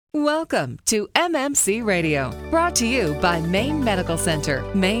Welcome to MMC Radio, brought to you by Maine Medical Center,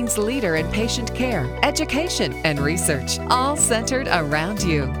 Maine's leader in patient care, education, and research, all centered around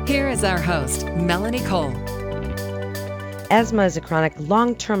you. Here is our host, Melanie Cole. Asthma is a chronic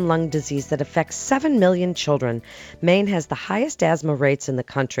long-term lung disease that affects 7 million children. Maine has the highest asthma rates in the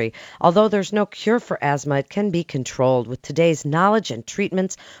country. Although there's no cure for asthma, it can be controlled. With today's knowledge and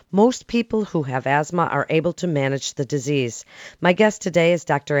treatments, most people who have asthma are able to manage the disease. My guest today is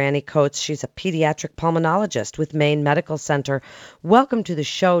Dr. Annie Coates. She's a pediatric pulmonologist with Maine Medical Center. Welcome to the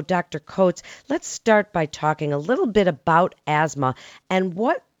show, Dr. Coates. Let's start by talking a little bit about asthma and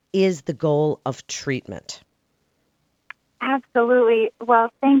what is the goal of treatment. Absolutely. Well,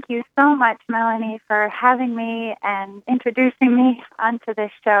 thank you so much, Melanie, for having me and introducing me onto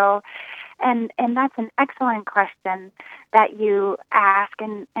this show. And that's an excellent question that you ask.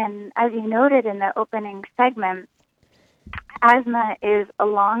 And as you noted in the opening segment, asthma is a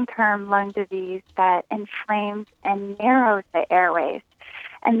long-term lung disease that inflames and narrows the airways.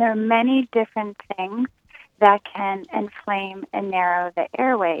 And there are many different things that can inflame and narrow the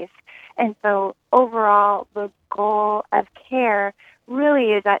airways. And so overall, the goal of care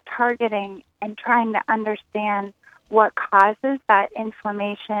really is at targeting and trying to understand what causes that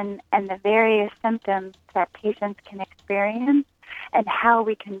inflammation and the various symptoms that patients can experience and how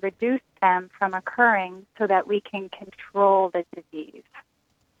we can reduce them from occurring so that we can control the disease.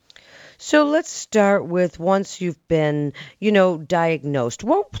 So let's start with once you've been, diagnosed,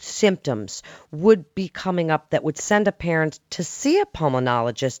 what symptoms would be coming up that would send a parent to see a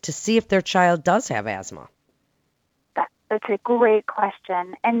pulmonologist to see if their child does have asthma? That's a great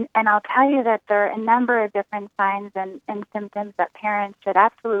question. And I'll tell you that there are a number of different signs and symptoms that parents should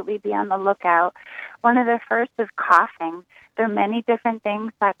absolutely be on the lookout. One of the first is coughing. There are many different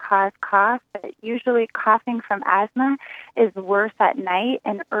things that cause cough, but usually coughing from asthma is worse at night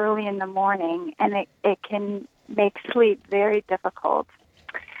and early in the morning, and it can make sleep very difficult.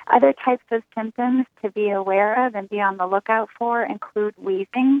 Other types of symptoms to be aware of and be on the lookout for include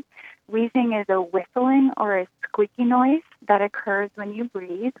wheezing. Wheezing is a whistling or a squeaky noise that occurs when you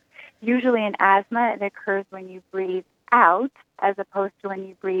breathe. Usually in asthma, it occurs when you breathe out as opposed to when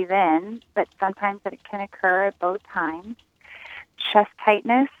you breathe in, but sometimes it can occur at both times. Chest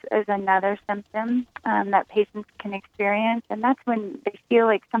tightness is another symptom that patients can experience, and that's when they feel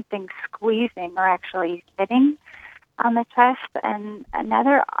like something's squeezing or actually sitting on the chest. And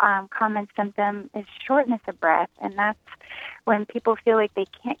another common symptom is shortness of breath, and that's when people feel like they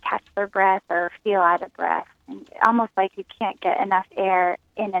can't catch their breath or feel out of breath, and almost like you can't get enough air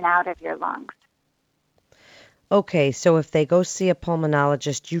in and out of your lungs. Okay, so if they go see a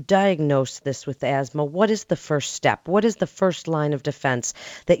pulmonologist, you diagnose this with asthma. What is the first step? What is the first line of defense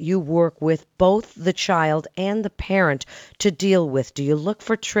that you work with both the child and the parent to deal with? Do you look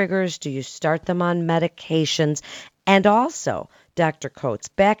for triggers? Do you start them on medications? And also, Dr. Coates,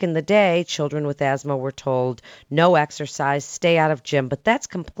 back in the day, children with asthma were told no exercise, stay out of gym, but that's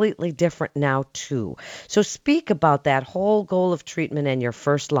completely different now too. So speak about that whole goal of treatment and your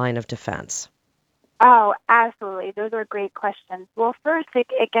first line of defense. Oh, absolutely. Those are great questions. Well, first,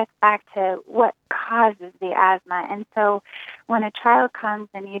 it gets back to what causes the asthma. And so when a child comes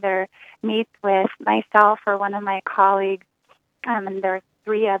and either meets with myself or one of my colleagues, and there's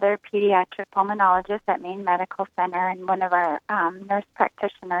 3 other pediatric pulmonologists at Maine Medical Center and one of our nurse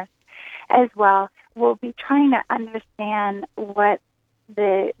practitioners as well, we'll be trying to understand what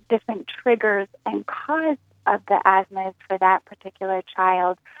the different triggers and cause of the asthma is for that particular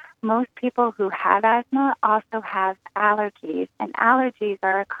child. Most people who have asthma also have allergies, and allergies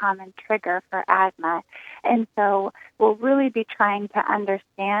are a common trigger for asthma. And so we'll really be trying to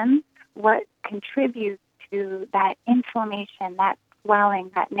understand what contributes to that inflammation, that swelling,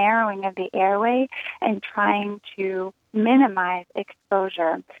 that narrowing of the airway, and trying to minimize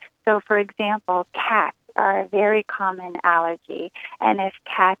exposure. So, for example, cats are a very common allergy, and if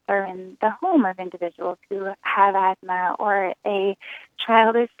cats are in the home of individuals who have asthma, or a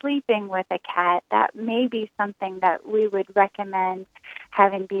child is sleeping with a cat, that may be something that we would recommend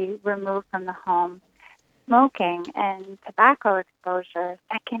having be removed from the home. Smoking and tobacco exposure,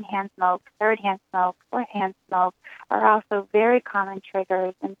 secondhand smoke, third-hand smoke, fourth-hand smoke are also very common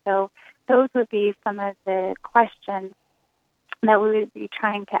triggers, and so those would be some of the questions that we would be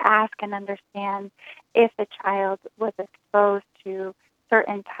trying to ask and understand if a child was exposed to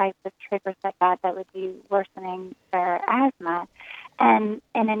certain types of triggers like that would be worsening their asthma. And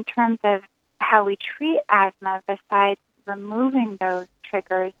in terms of how we treat asthma, besides removing those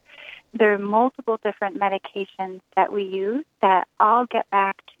triggers, there are multiple different medications that we use that all get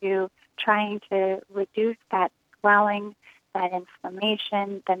back to trying to reduce that swelling, that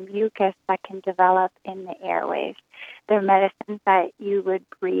inflammation, the mucus that can develop in the airways. They're medicines that you would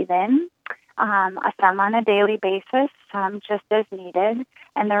breathe in, some on a daily basis, some just as needed.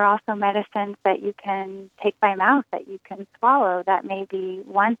 And they're also medicines that you can take by mouth, that you can swallow, that may be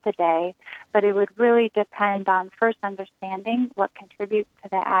once a day. But it would really depend on first understanding what contributes to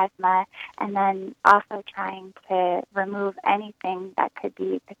the asthma, and then also trying to remove anything that could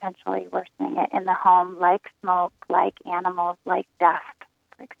be potentially worsening it in the home, like smoke, like animals, like dust,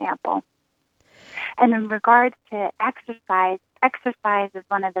 for example. And in regards to exercise is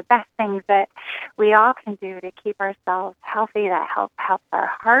one of the best things that we all can do to keep ourselves healthy. That helps our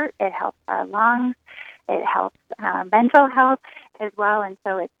heart, it helps our lungs, it helps mental health as well. And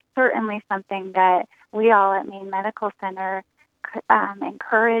so it's certainly something that we all at Maine Medical Center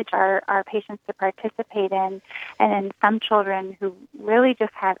encourage our patients to participate in. And in some children who really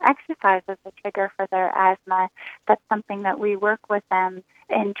just have exercise as a trigger for their asthma, that's something that we work with them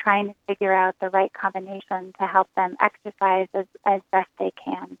in trying to figure out the right combination to help them exercise as best they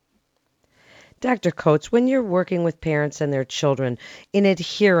can. Dr. Coates, when you're working with parents and their children in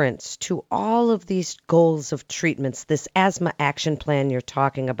adherence to all of these goals of treatments, this asthma action plan you're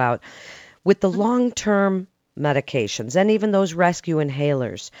talking about, with the long-term medications and even those rescue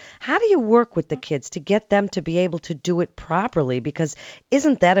inhalers, how do you work with the kids to get them to be able to do it properly? Because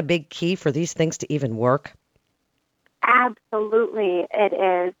isn't that a big key for these things to even work? Absolutely, it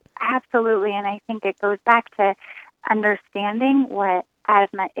is. Absolutely. And I think it goes back to understanding what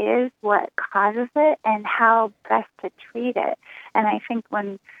asthma is, what causes it, and how best to treat it. And I think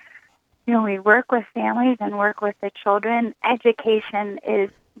when we work with families and work with the children, education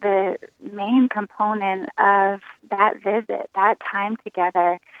is the main component of that visit, that time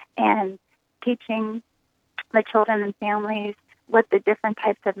together, and teaching the children and families what the different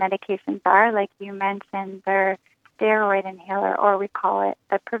types of medications are. Like you mentioned, their steroid inhaler, or we call it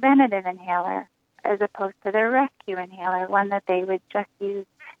the preventative inhaler, as opposed to the rescue inhaler, one that they would just use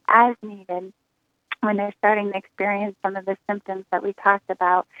as needed when they're starting to experience some of the symptoms that we talked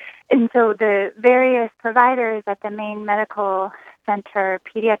about. And so the various providers at the Maine Medical Center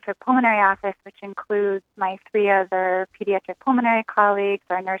Pediatric Pulmonary Office, which includes my 3 other pediatric pulmonary colleagues,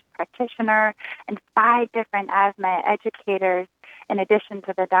 our nurse practitioner, and 5 different asthma educators, in addition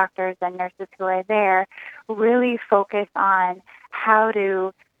to the doctors and nurses who are there, really focus on how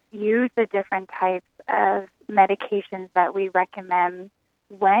to use the different types of medications that we recommend,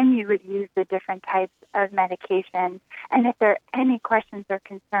 when you would use the different types of medication, and if there are any questions or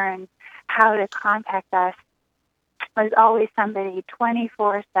concerns, how to contact us. There's always somebody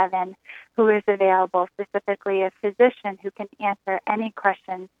 24/7 who is available, specifically a physician who can answer any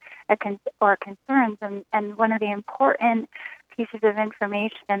questions or concerns. And one of the important pieces of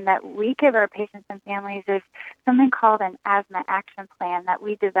information that we give our patients and families is something called an asthma action plan that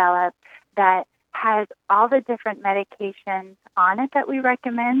we develop that has all the different medications on it that we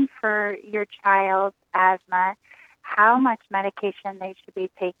recommend for your child's asthma, how much medication they should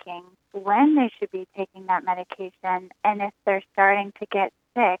be taking, when they should be taking that medication, and if they're starting to get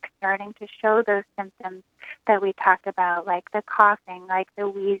sick, starting to show those symptoms that we talked about, like the coughing, like the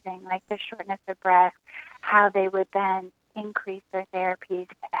wheezing, like the shortness of breath, how they would then increase their therapies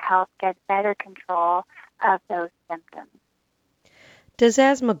to help get better control of those symptoms. Does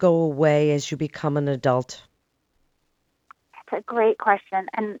asthma go away as you become an adult? It's a great question.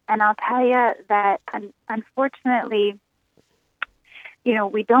 And I'll tell you that unfortunately,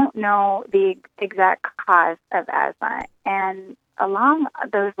 we don't know the exact cause of asthma. And along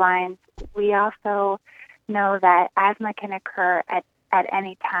those lines, we also know that asthma can occur at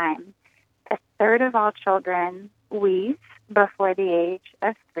any time. 1/3 of all children wheeze before the age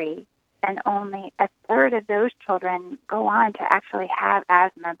of 3, and only 1/3 of those children go on to actually have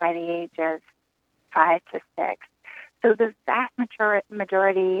asthma by the age of 5 to 6. So the vast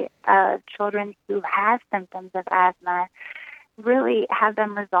majority of children who have symptoms of asthma really have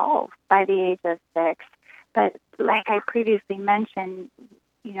them resolved by the age of 6. But like I previously mentioned,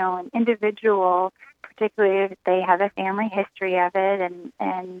 an individual, particularly if they have a family history of it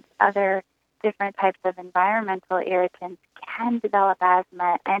and other different types of environmental irritants, can develop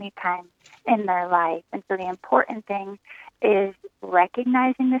asthma anytime in their life. And so the important thing is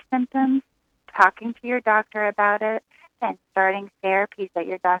recognizing the symptoms, talking to your doctor about it, and starting therapies that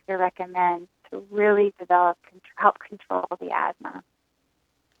your doctor recommends to really help control the asthma.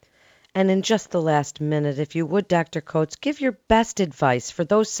 And in just the last minute, if you would, Dr. Coates, give your best advice for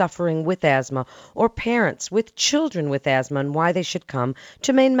those suffering with asthma or parents with children with asthma and why they should come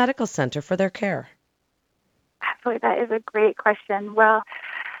to Maine Medical Center for their care. Absolutely, that is a great question. Well,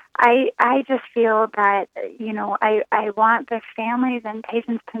 I just feel that, I want the families and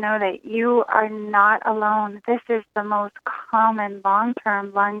patients to know that you are not alone. This is the most common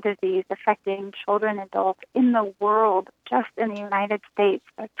long-term lung disease affecting children and adults in the world. Just in the United States,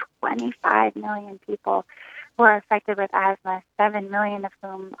 there are 25 million people who are affected with asthma, 7 million of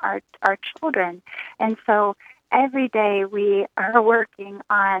whom are children. And so every day we are working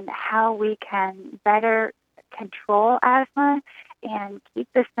on how we can better control asthma and keep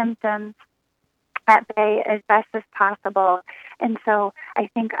the symptoms at bay as best as possible. And so I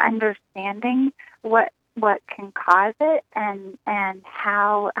think understanding what can cause it and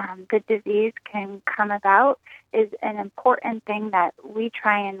how the disease can come about is an important thing that we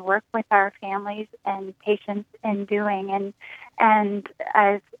try and work with our families and patients in doing. And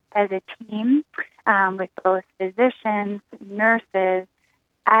as a team, with both physicians, nurses,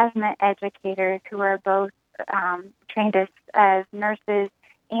 asthma educators who are both trained as nurses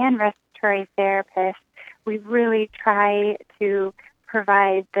and respiratory therapists, we really try to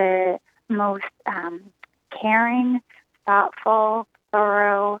provide the most caring, thoughtful,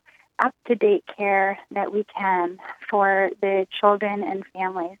 thorough, up-to-date care that we can for the children and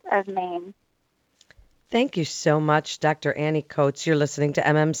families of Maine. Thank you so much, Dr. Annie Coates. You're listening to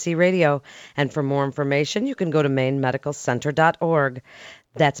MMC Radio. And for more information, you can go to mainemedicalcenter.org.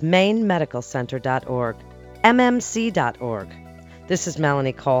 That's mainemedicalcenter.org. mmc.org. This is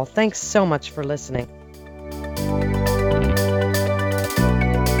Melanie Cole. Thanks so much for listening.